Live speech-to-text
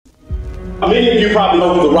Many of you probably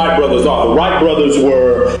know who the Wright brothers are. The Wright brothers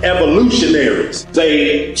were evolutionaries.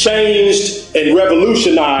 They changed and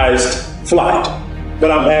revolutionized flight. But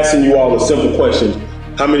I'm asking you all a simple question.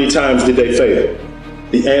 How many times did they fail?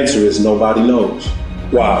 The answer is nobody knows.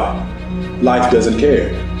 Why? Life doesn't care.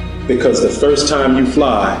 Because the first time you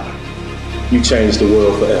fly, you change the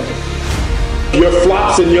world forever. Your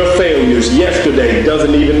flops and your failures yesterday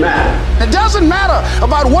doesn't even matter. It doesn't matter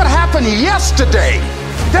about what happened yesterday.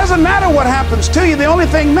 It doesn't matter what happens to you. The only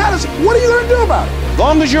thing matters, what are you going to do about it? As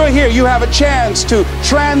long as you're here, you have a chance to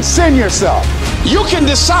transcend yourself. You can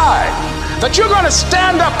decide that you're going to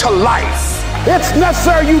stand up to life. It's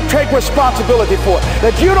necessary you take responsibility for it.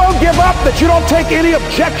 That you don't give up, that you don't take any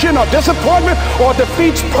objection or disappointment or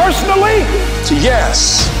defeats personally. So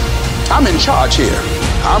yes, I'm in charge here.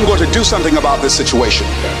 I'm going to do something about this situation.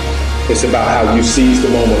 It's about how you seize the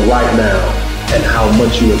moment right now and how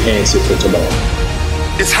much you enhance it for tomorrow.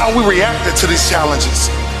 It's how we reacted to these challenges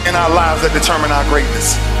in our lives that determine our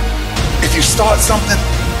greatness. If you start something,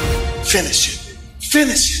 finish it.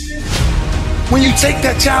 Finish it. When you take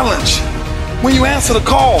that challenge, when you answer the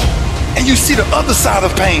call and you see the other side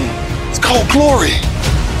of pain, it's called glory.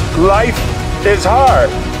 Life is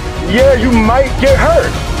hard. Yeah, you might get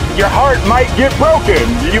hurt. Your heart might get broken.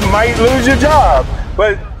 You might lose your job,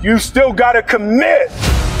 but you still gotta commit.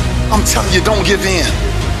 I'm telling you, don't give in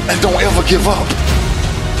and don't ever give up.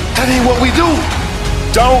 That ain't what we do.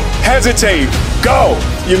 Don't hesitate. Go.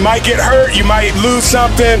 You might get hurt, you might lose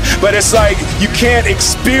something, but it's like you can't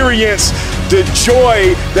experience the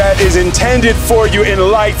joy that is intended for you in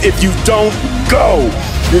life if you don't go.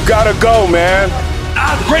 You gotta go, man.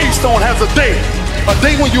 Our gravestone has a day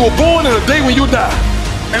when you were born and a day when you die.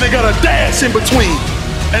 And they got a dash in between.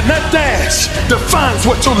 And that dash defines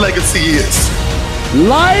what your legacy is.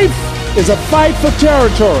 Life is a fight for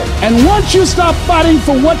territory. And once you stop fighting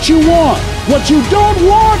for what you want, what you don't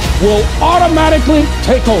want will automatically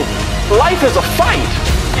take over. Life is a fight.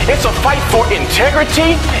 It's a fight for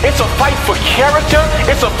integrity. It's a fight for character.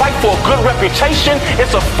 It's a fight for a good reputation.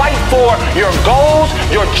 It's a fight for your goals,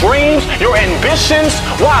 your dreams, your ambitions.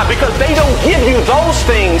 Why? Because they don't give you those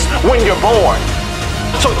things when you're born.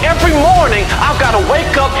 So every morning, I've got to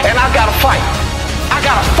wake up and I've got to fight. I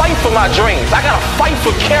got to fight for my dreams. I got to fight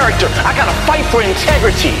for character. I got to fight for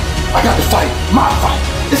integrity. I got to fight my fight.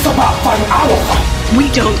 It's about fighting our fight. We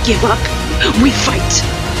don't give up. We fight.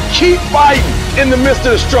 Keep fighting in the midst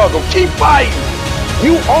of the struggle. Keep fighting.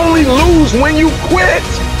 You only lose when you quit.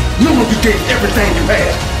 Know when you gave everything you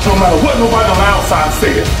had, no matter what nobody on the outside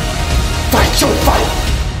said.